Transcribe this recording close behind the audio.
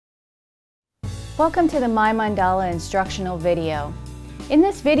Welcome to the My Mandala instructional video. In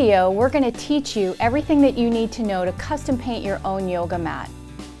this video, we're going to teach you everything that you need to know to custom paint your own yoga mat.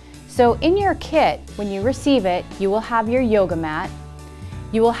 So in your kit, when you receive it, you will have your yoga mat,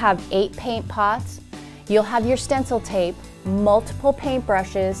 you will have 8 paint pots, you'll have your stencil tape, multiple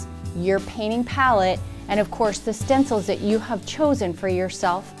paintbrushes, your painting palette, and of course the stencils that you have chosen for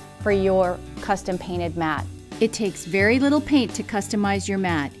yourself for your custom painted mat. It takes very little paint to customize your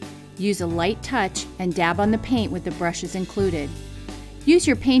mat. Use a light touch and dab on the paint with the brushes included. Use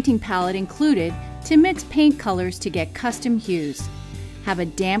your painting palette included to mix paint colors to get custom hues. Have a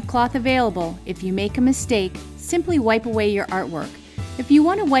damp cloth available. If you make a mistake, simply wipe away your artwork. If you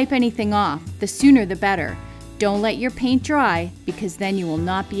want to wipe anything off, the sooner the better. Don't let your paint dry because then you will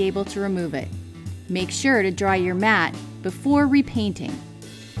not be able to remove it. Make sure to dry your mat before repainting.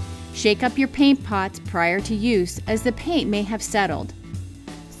 Shake up your paint pots prior to use as the paint may have settled.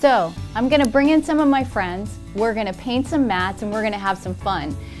 So, I'm going to bring in some of my friends, we're going to paint some mats, and we're going to have some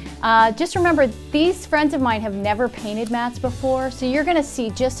fun. Just remember, these friends of mine have never painted mats before, so you're going to see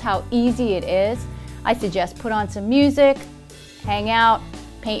just how easy it is. I suggest put on some music, hang out,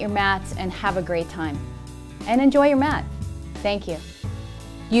 paint your mats, and have a great time. And enjoy your mat. Thank you.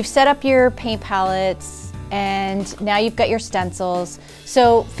 You've set up your paint palettes, and now you've got your stencils.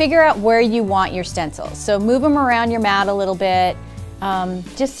 So figure out where you want your stencils. So move them around your mat a little bit.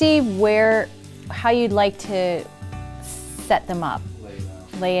 Just see how you'd like to set them up.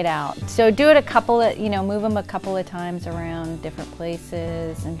 Lay it out. So do it a couple of, move them a couple of times around different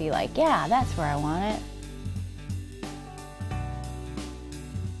places and be like, yeah, that's where I want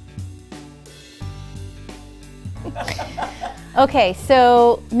it. Okay,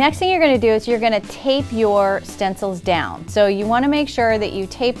 so next thing you're going to do is you're going to tape your stencils down. So you want to make sure that you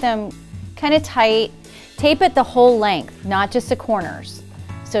tape them kind of tight. Tape it the whole length, not just the corners.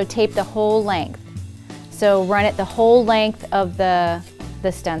 So tape the whole length. So run it the whole length of the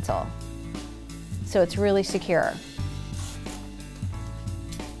stencil. So it's really secure.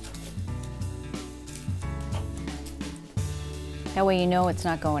 That way you know it's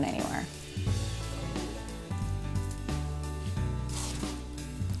not going anywhere.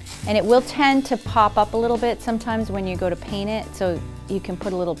 And it will tend to pop up a little bit sometimes when you go to paint it, so you can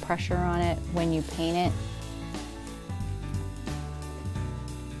put a little pressure on it when you paint it.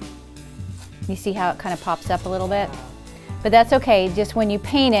 You see how it kind of pops up a little bit? But that's okay, just when you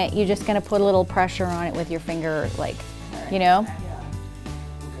paint it, you're just going to put a little pressure on it with your finger, like, you know?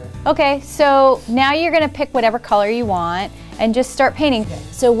 Okay, so now you're going to pick whatever color you want and just start painting.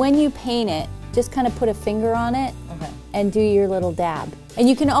 So when you paint it, just kind of put a finger on it and do your little dab. And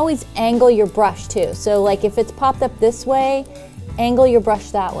you can always angle your brush too. So like if it's popped up this way, angle your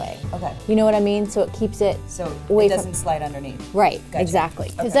brush that way. Okay. You know what I mean? So it keeps it away it doesn't slide underneath. Right, gotcha. Exactly.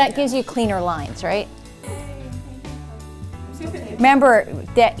 Because that gives you cleaner lines, right? Remember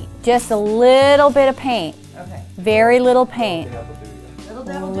that just a little bit of paint. Okay. Very little paint.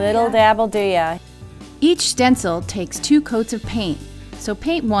 Little dab will do ya. Each stencil takes 2 coats of paint. So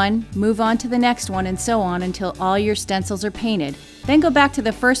paint one, move on to the next one, and so on until all your stencils are painted. Then go back to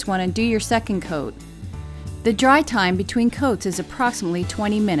the first one and do your second coat. The dry time between coats is approximately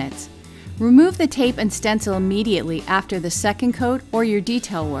 20 minutes. Remove the tape and stencil immediately after the second coat or your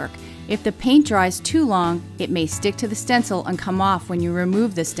detail work. If the paint dries too long, it may stick to the stencil and come off when you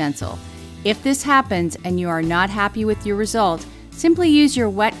remove the stencil. If this happens and you are not happy with your result, simply use your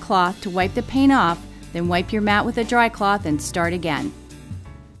wet cloth to wipe the paint off, then wipe your mat with a dry cloth and start again.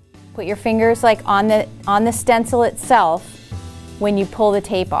 Put your fingers like on the stencil itself when you pull the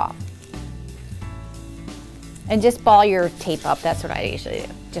tape off. And just ball your tape up, that's what I usually do.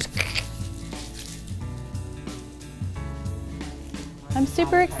 Just. I'm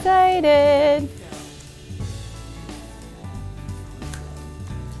super excited.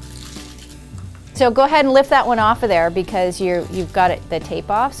 So go ahead and lift that one off of there because you've got the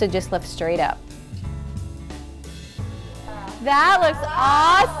tape off, so just lift straight up. That looks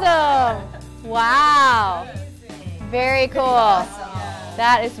awesome. Wow. Very cool.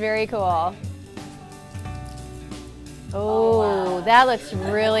 That is very cool. Oh, that looks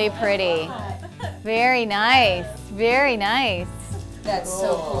really pretty. Very nice. Very nice. That's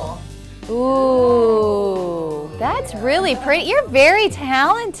so cool. Ooh, that's really pretty. You're very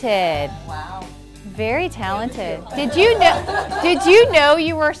talented. Wow. Very talented. Did you know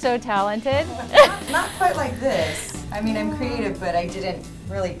you were so talented? Not quite like this. I mean, I'm creative, but I didn't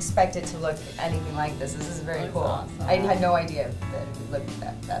really expect it to look anything like this. This is very cool. Awesome. I had no idea that it would look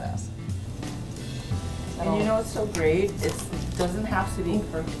that badass. And you know what's so great? It doesn't have to be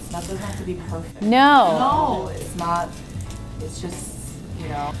perfect. It doesn't have to be perfect. No. No, it's not. It's just you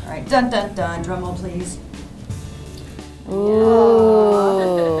know. All right, dun dun dun, drum roll please.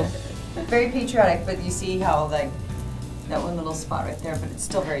 Ooh. Very patriotic, but you see how like that one little spot right there, but it's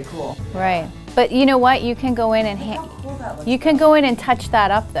still very cool. Right. But you know what? You can go in and Look how cool that looks. you can go in and touch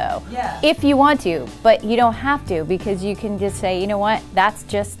that up though. Yeah. If you want to, but you don't have to, because you can just say, you know what? That's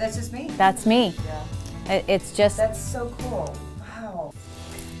just me. That's me. Yeah. It's just That's so cool.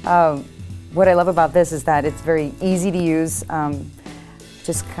 Wow. What I love about this is that it's very easy to use.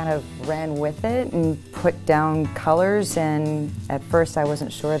 Just kind of ran with it and put down colors, and at first I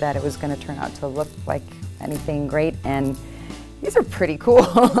wasn't sure that it was going to turn out to look like anything great, and these are pretty cool.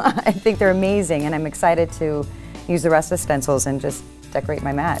 I think they're amazing, and I'm excited to use the rest of the stencils and just decorate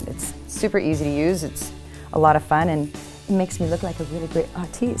my mat. It's super easy to use, it's a lot of fun, and it makes me look like a really great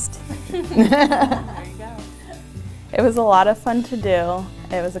artiste. There you go. It was a lot of fun to do.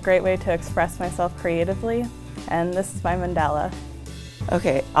 It was a great way to express myself creatively, and this is my mandala.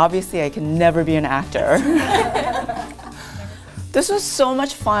 Okay, obviously I can never be an actor. This was so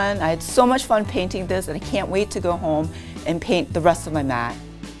much fun. I had so much fun painting this, and I can't wait to go home and paint the rest of my mat.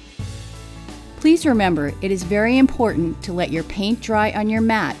 Please remember, it is very important to let your paint dry on your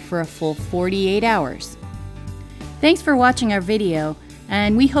mat for a full 48 hours. Thanks for watching our video,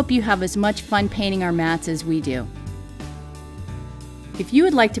 and we hope you have as much fun painting our mats as we do. If you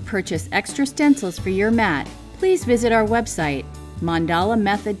would like to purchase extra stencils for your mat, please visit our website,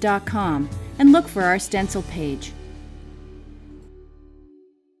 MandalaMethod.com, and look for our stencil page.